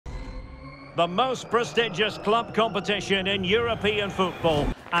the most prestigious club competition in European football.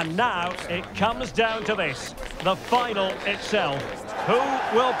 And now it comes down to this, the final itself. Who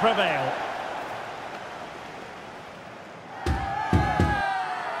will prevail?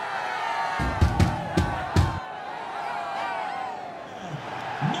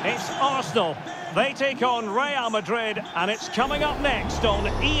 It's Arsenal. They take on Real Madrid, and it's coming up next on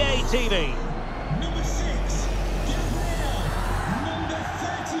EA TV.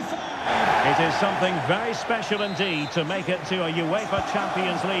 It is something very special indeed to make it to a UEFA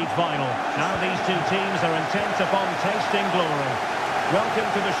Champions League final. Now these two teams are intent upon tasting glory. Welcome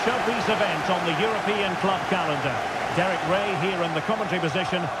to the showpiece event on the European club calendar. Derek Ray here in the commentary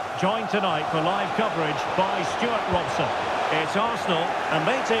position, joined tonight for live coverage by Stuart Robson. It's Arsenal, and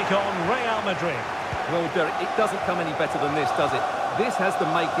they take on Real Madrid. Well, Derek, it doesn't come any better than this, does it? This has the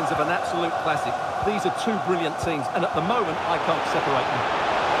makings of an absolute classic. These are two brilliant teams, and at the moment, I can't separate them.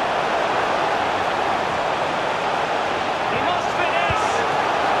 He must finish!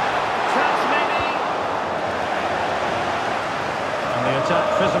 Chance maybe. And the attack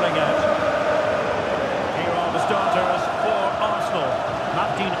fizzling out. Here are the starters for Arsenal.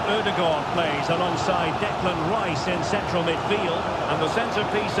 Martin Odegaard plays alongside Declan Rice in central midfield, and the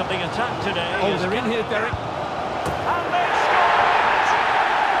centrepiece of the attack today is... they're in here, Derek. And they've scored!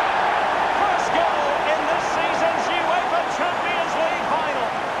 First goal in this season's UEFA Champions League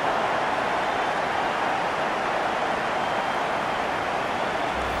final.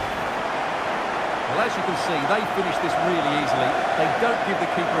 Well, as you can see, they finish this really easily. They don't give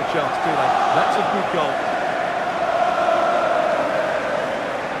the keeper a chance, do they? That's a good goal.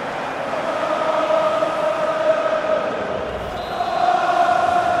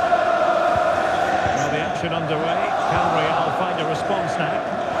 Underway. Can Real find a response now?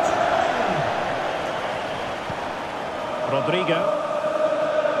 Rodrigo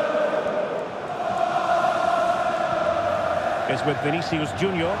is with Vinicius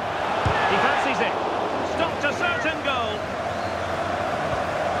Junior. He fancies it. Stopped a certain goal.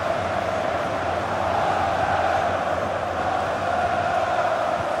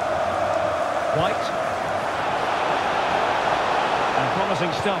 White. And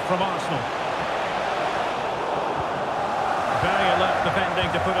promising stuff from Arsenal. Very alert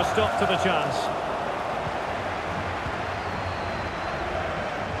defending to put a stop to the chance.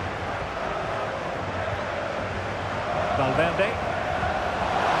 Valverde.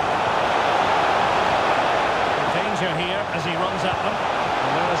 Danger here as he runs at them.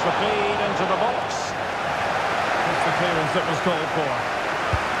 And there's the feed into the box. That's the clearance that was called for.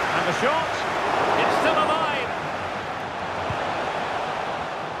 And the shot. It's still alive.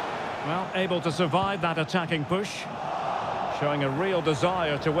 Well, able to survive that attacking push. Showing a real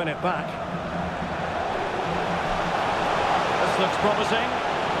desire to win it back. This looks promising.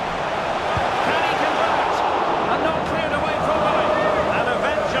 Can he convert? And not cleared away from goal. And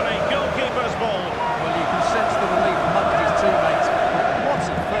eventually, goalkeeper's ball. Well, you can sense the relief among his teammates. What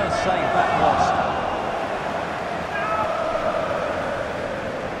a first save that was.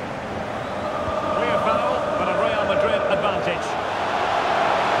 Clear foul, but a Real Madrid advantage.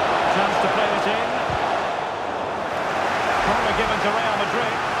 Chance to play it in. Corner given to Real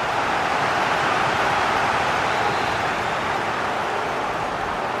Madrid.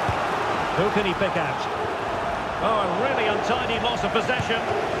 Who can he pick out? Oh, a really untidy loss of possession.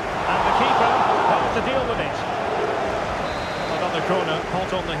 And the keeper has to deal with it. Another corner,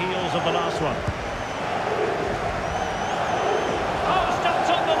 hot on the heels of the last one. Oh, stopped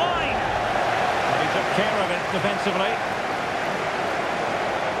on the line. And he took care of it defensively.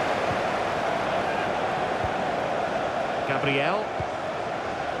 Gabriel.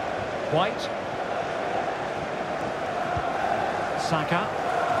 White. Saka.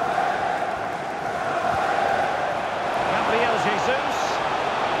 Gabriel Jesus.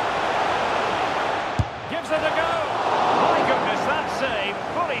 Gives it a go. My goodness, that save.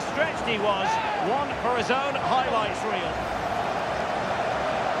 Fully stretched he was. One for his own highlights reel.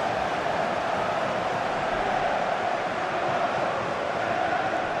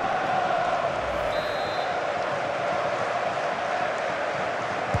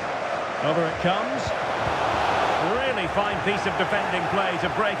 Over it comes. Really fine piece of defending play to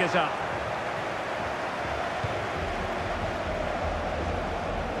break us up.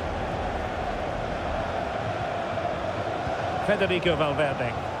 Federico Valverde.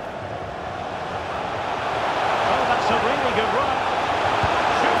 Oh, that's a really good run.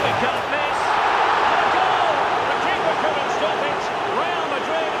 Surely can't miss. And a goal! The keeper couldn't stop it. Real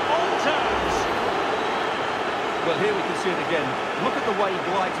Madrid on terms. Well, here we can see it again. Look at the way he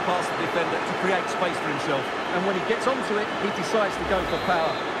glides past the defender to create space for himself. And when he gets onto it, he decides to go for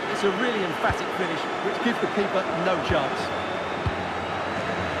power. It's It's a really emphatic finish, which gives the keeper no chance.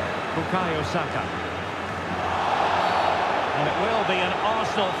 Bukayo Saka. And it will be an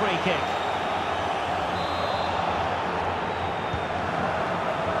Arsenal free kick.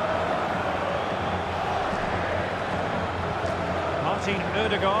 Martin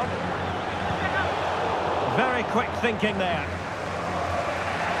Ødegaard. Very quick thinking there.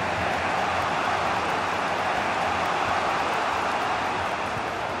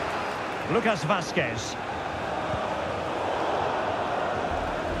 Lucas Vazquez.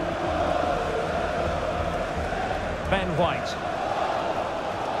 Ben White.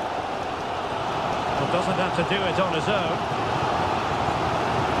 Well, doesn't have to do it on his own.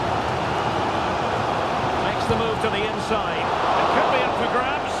 Makes the move to the inside. It could be up for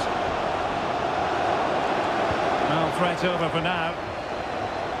grabs. No threat over for now.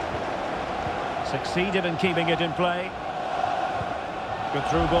 Succeeded in keeping it in play. Good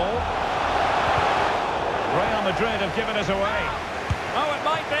through ball. Real Madrid have given us away. Oh, it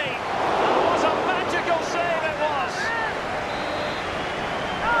might be. And what a magical save it was.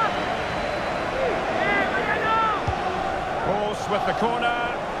 Horse with the corner.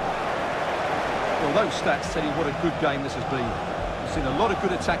 Well, those stats tell you what a good game this has been. We've seen a lot of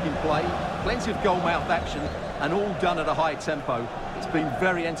good attacking play, plenty of goal-mouth action, and all done at a high tempo. It's been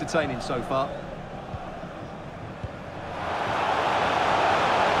very entertaining so far.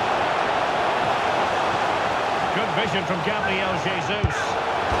 Good vision from Gabriel Jesus.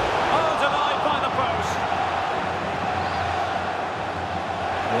 Oh, denied by the post.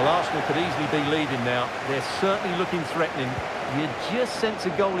 Well, Arsenal could easily be leading now. They're certainly looking threatening. You just sense a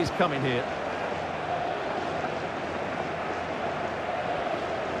goal is coming here.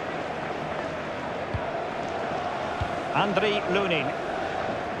 Andriy Lunin.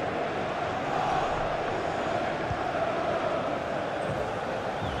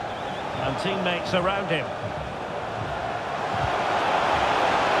 And teammates around him.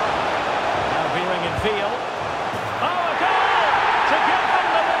 Now veering in field. Oh, a goal! To give them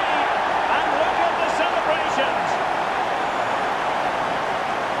the lead! And look at the celebrations!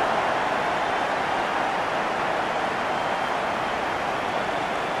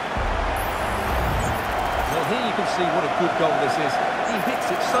 Well, here you can see what a good goal this is. He hits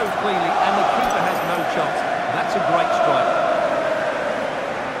it so cleanly and the keeper has no chance. That's a great strike.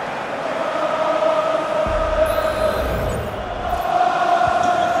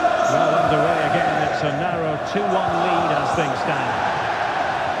 Well underway again. It's a narrow 2-1 lead as things stand.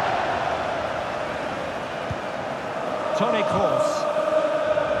 Toni Kroos.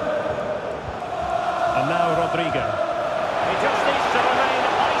 And now Rodrigo. He just needs to remain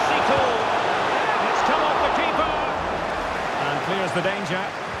icy cool. It's come off the keeper. And clears the danger.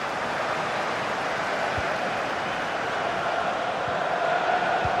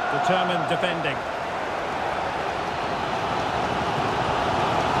 Determined defending.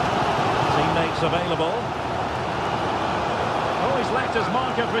 Teammates available. Oh, he's left his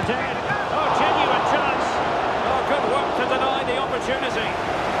marker for dead. Oh, genuine chance. Oh, good work to deny the opportunity.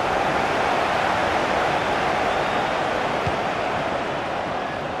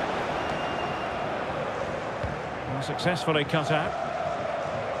 Well, successfully cut out.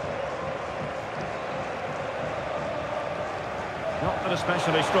 Not an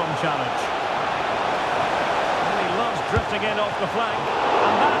especially strong challenge. And he loves drifting in off the flank.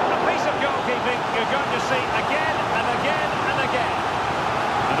 And that, a piece of goalkeeping you're going to see again and again and again.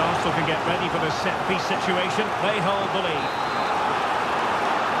 And Arsenal can get ready for the set-piece situation. They hold the lead.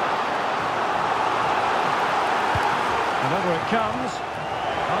 And over it comes.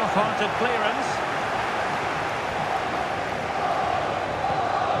 Half-hearted clearance.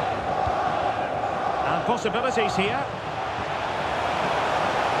 And possibilities here.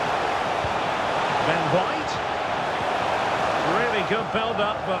 Ben White. Really good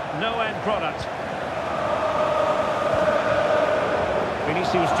build-up, but no end product.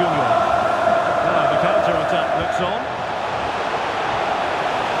 Vinicius Junior. Now the counter-attack looks on.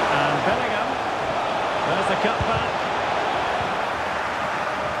 And Bellingham. There's the cutback.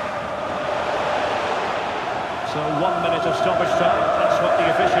 So 1 minute of stoppage time. That's what the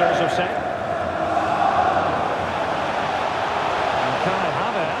officials have said. And Kai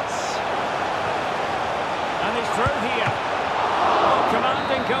Havertz. And he's through here. Oh,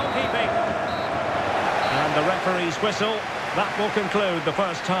 commanding goalkeeping. And the referee's whistle. That will conclude the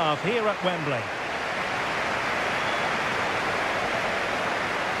first half here at Wembley.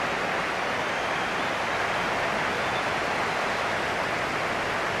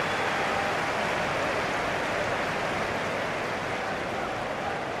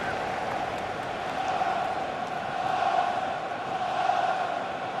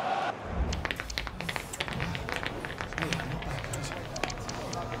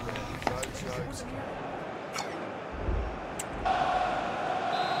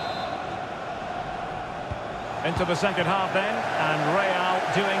 Into the second half then, and Real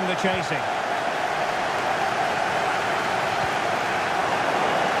doing the chasing.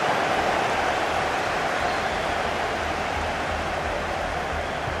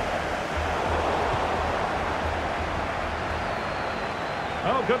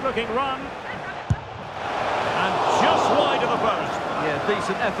 Oh, good-looking run. And just wide of the post. Yeah,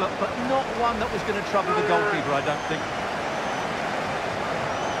 decent effort, but not one that was going to trouble the goalkeeper, I don't think.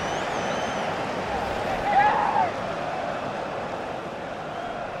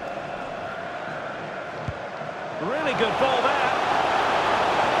 Really good ball there.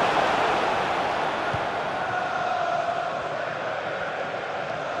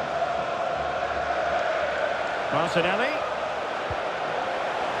 Martinelli.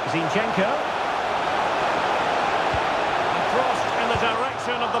 Zinchenko. And crossed in the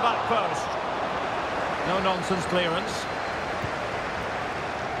direction of the back post. No-nonsense clearance.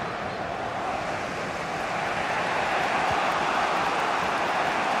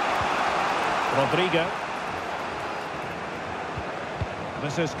 Rodrigo.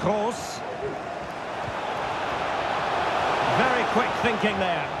 This is Kroos. Very quick thinking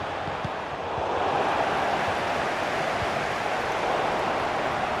there.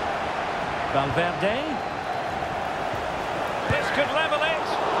 Valverde. This could level it.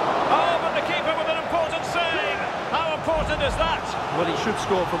 Oh, but the keeper with an important save. How important is that? Well, he should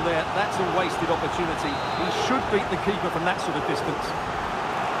score from there. That's a wasted opportunity. He should beat the keeper from that sort of distance.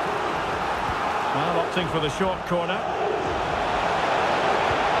 Well, opting for the short corner.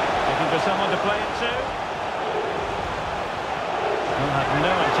 Looking for someone to play it to. They'll have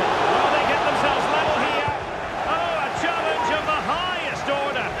no intent. Well, they get themselves level here. Oh, a challenge of the highest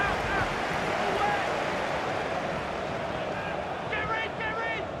order. Get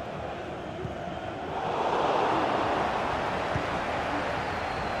ready!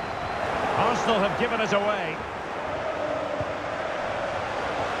 Arsenal have given it away.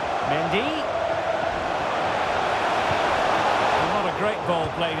 Mendy. Great ball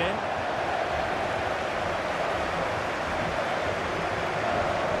played in.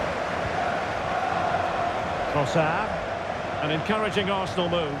 Trossard. An encouraging Arsenal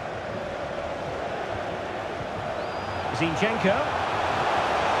move. Zinchenko.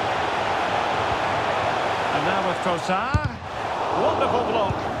 And now with Trossard. Wonderful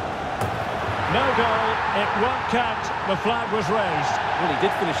block. No goal. It won't count. The flag was raised. Well, he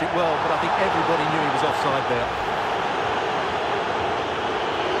did finish it well, but I think everybody knew he was offside there.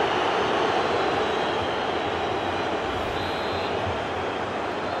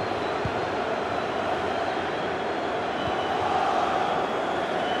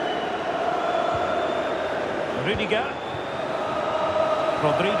 Rudiger.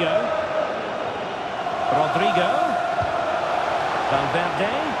 Rodrigo.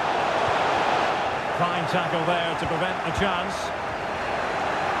 Valverde. Fine tackle there to prevent the chance.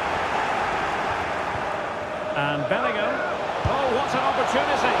 And Bellingham. Oh, what an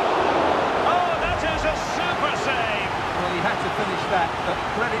opportunity. Oh, that is a super save. Well, he had to finish that, but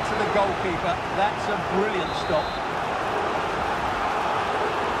credit to the goalkeeper. That's a brilliant stop.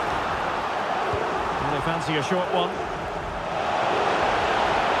 Fancy a short one.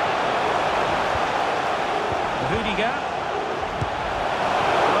 Rudiger.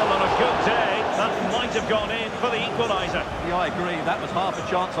 Well, on a good day, that might have gone in for the equaliser. Yeah, I agree. That was half a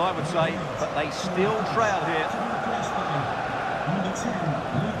chance, I would say. But they still trail here.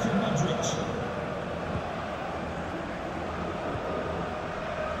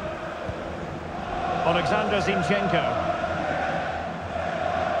 Alexander Zinchenko.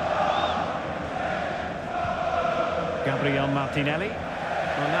 Gabriel Martinelli.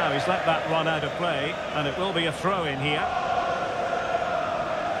 Well, now he's let that run out of play, and it will be a throw-in here.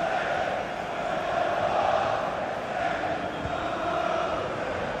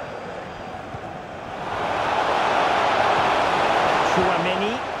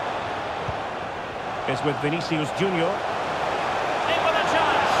 Chouameni is with Vinicius Junior. In with a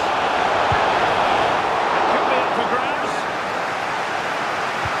chance. It could be up for grabs.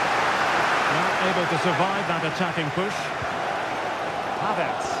 Not able to survive that attacking push.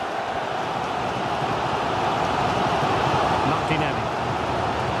 Havertz. Martinelli.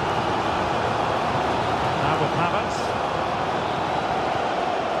 Now with Havertz.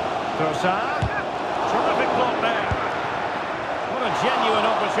 Trossard. Terrific block there. What a genuine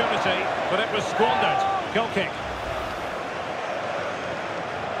opportunity, but it was squandered. Goal kick.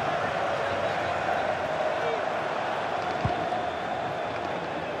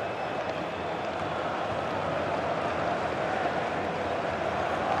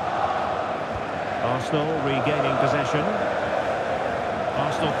 Arsenal regaining possession.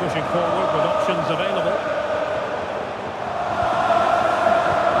 Arsenal pushing forward with options available.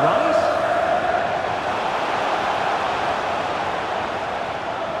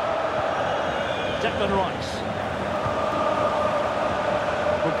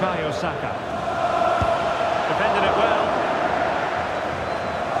 Saka. Defended it well.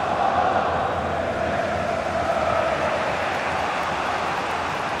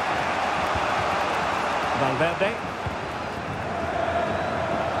 Valverde.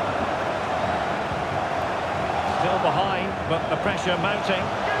 Still behind, but the pressure mounting.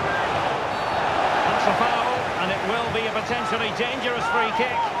 That's a foul, and it will be a potentially dangerous free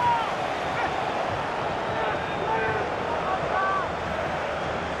kick.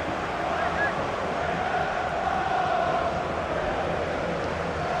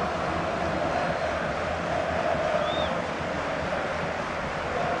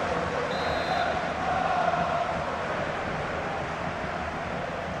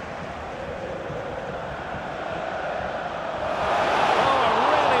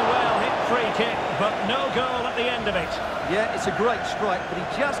 But no goal at the end of it. Yeah, it's a great strike, but he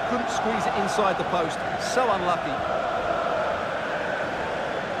just couldn't squeeze it inside the post. So unlucky.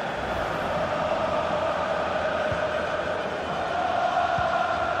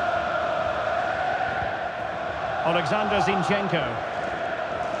 Alexander Zinchenko.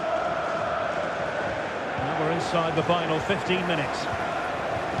 Now we're inside the final 15 minutes.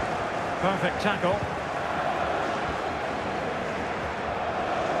 Perfect tackle.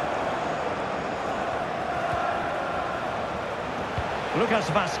 Lucas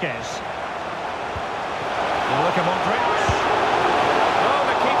Vazquez. Luka Modric. Oh,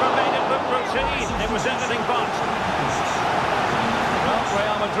 the keeper made it look routine. It was anything but. Well,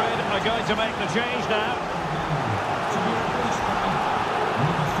 Real Madrid are going to make the change now.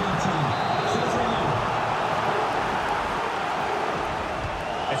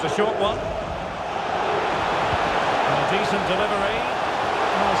 It's a short one. And a decent delivery.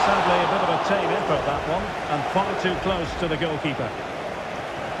 Well, sadly, a bit of a tame effort, that one. And far too close to the goalkeeper.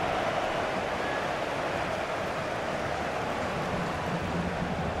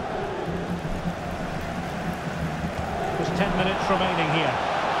 There's 10 minutes remaining here.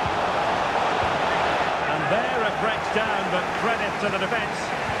 And there it breaks down, but credit to the defence.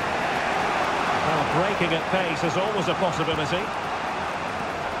 Well, breaking at pace is always a possibility.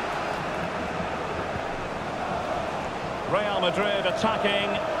 Real Madrid attacking,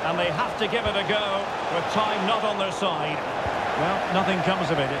 and they have to give it a go, with time not on their side. Well, nothing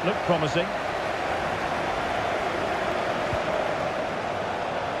comes of it. It looked promising.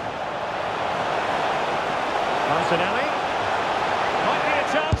 Martinelli. Might be a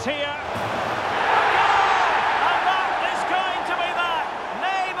chance here. A goal! And that is going to be that.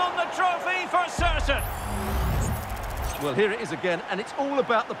 Name on the trophy for certain. Well, here it is again, and it's all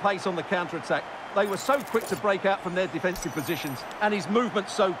about the pace on the counter-attack. They were so quick to break out from their defensive positions, and his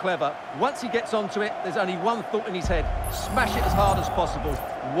movement's so clever. Once he gets onto it, there's only one thought in his head. Smash it as hard as possible.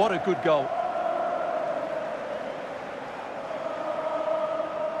 What a good goal.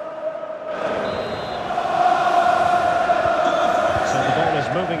 So the ball is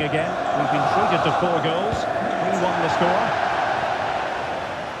moving again. We've been treated to 4 goals. 3-1 the score.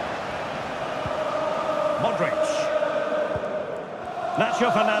 Modric.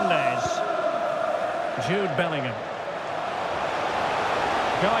 Nacho Fernandez. Jude Bellingham.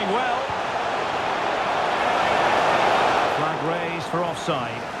 Going well. Flag raised for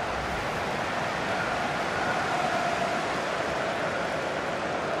offside.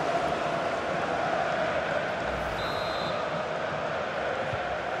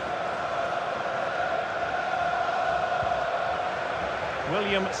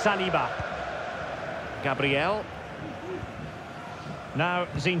 William Saliba. Gabriel. Now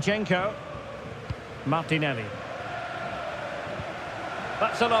Zinchenko. Martinelli.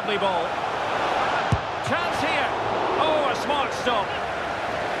 That's a lovely ball. Chance here. Oh, a smart stop.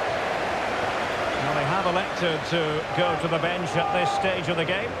 Well, they have elected to go to the bench at this stage of the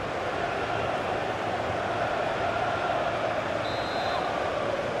game.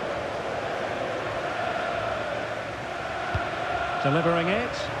 Delivering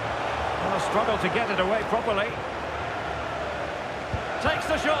it. Well, struggle to get it away properly. Takes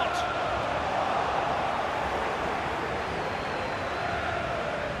the shot.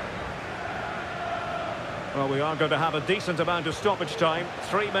 Well, we are going to have a decent amount of stoppage time.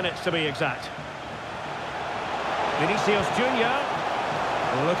 3 minutes to be exact. Vinicius Junior.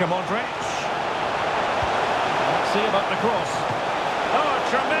 Luka Modric. Let's see about the cross. Oh,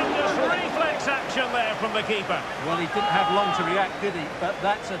 tremendous reflex action there from the keeper. Well, he didn't have long to react, did he? But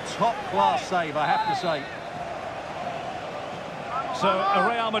that's a top-class save, I have to say. So, a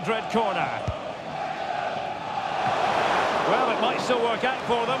Real Madrid corner. Well, it might still work out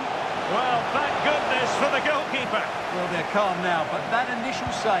for them. Well, thank goodness for the goalkeeper. Well, they're calm now, but that initial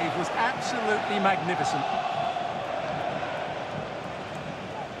save was absolutely magnificent.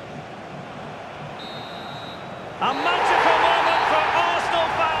 A magical moment for Arsenal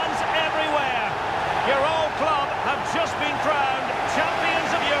fans everywhere. Your old club have just been crowned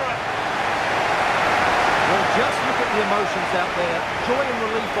champions of Europe. Well, just look at the emotions out there. Joy and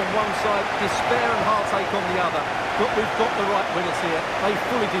relief on one side, despair and heartache on the other. But we've got the right winners here. They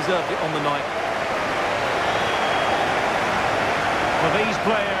fully deserved it on the night. For these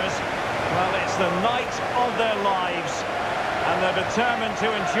players, well, it's the night of their lives, and they're determined to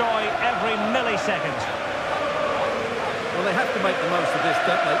enjoy every millisecond. Well, they have to make the most of this,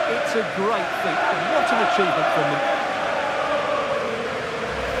 don't they? It's a great feat, and what an achievement from them.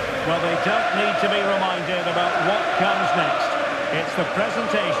 Well, they don't need to be reminded about what comes next. It's the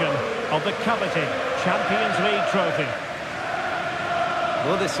presentation of the coveted Champions League trophy.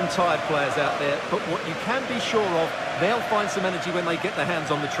 Well, there's some tired players out there, but what you can be sure of, they'll find some energy when they get their hands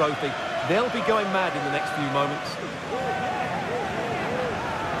on the trophy. They'll be going mad in the next few moments.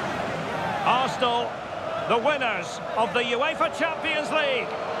 Arsenal, the winners of the UEFA Champions League.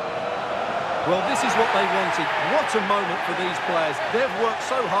 Well, this is what they wanted. What a moment for these players. They've worked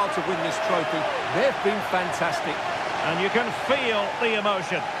so hard to win this trophy. They've been fantastic. And you can feel the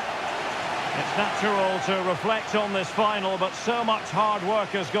emotion. It's natural to reflect on this final, but so much hard work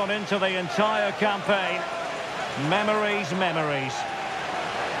has gone into the entire campaign. Memories, memories.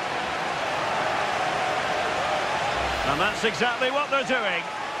 And that's exactly what they're doing.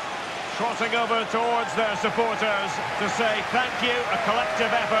 Trotting over towards their supporters to say thank you, a collective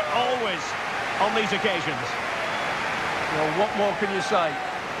effort always on these occasions. Well, what more can you say?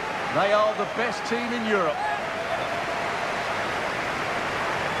 They are the best team in Europe.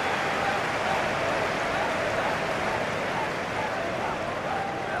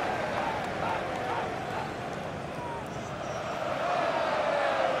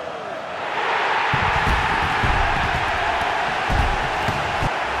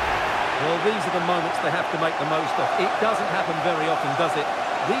 Well, these are the moments they have to make the most of. It doesn't happen very often, does it?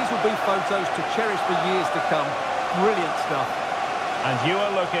 These will be photos to cherish for years to come. Brilliant stuff. And you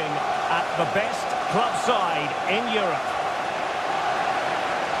are looking at the best club side in Europe.